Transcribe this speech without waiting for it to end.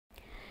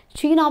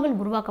சீனாவில்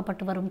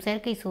உருவாக்கப்பட்டு வரும்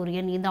செயற்கை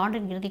சூரியன் இந்த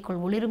ஆண்டின் இறுதிக்குள்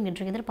ஒளிரும்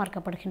என்று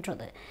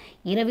எதிர்பார்க்கப்படுகின்றது.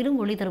 இரவிலும்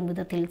ஒளி தரும்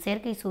விதத்தில்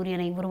செயற்கை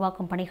சூரியனை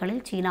உருவாக்கும் பணிகளில்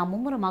சீனா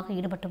மும்முரமாக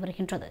ஈடுபட்டு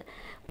வருகின்றது.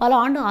 பல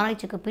ஆண்டு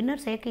ஆராய்ச்சிக்கு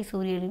பின்னர் செயற்கை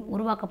சூரியனின்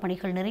உருவாக்க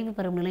பணிகள் நிறைவு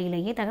பெறும்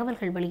நிலையிலேயே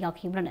தகவல்கள்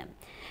வெளியாகியுள்ளன.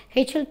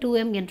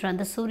 HL2M என்ற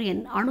அந்த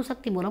சூரியன்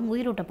அணுசக்தி மூலம்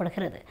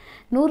உயிரூட்டப்படுகிறது.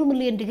 100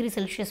 மில்லியன் டிகிரி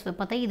செல்சியஸ்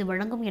வெப்பத்தை இது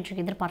வழங்கும் என்று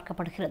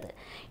எதிர்பார்க்கப்படுகிறது.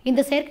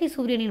 இந்த செயற்கை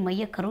சூரியனின்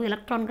மையக்கரு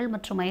எலக்ட்ரான்கள்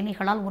மற்றும்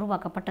அயனிகளால்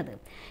உருவாக்கப்பட்டது.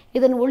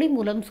 இதன் ஒளி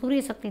மூலம்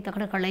சூரிய சக்தி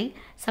தகடுகளை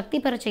சக்தி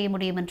பெறச் செய்ய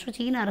முடியும் என்று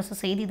சீன அரசு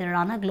செய்தி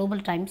இதழான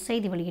குளோபல் டைம்ஸ்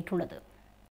செய்தி வெளியிட்டுள்ளது.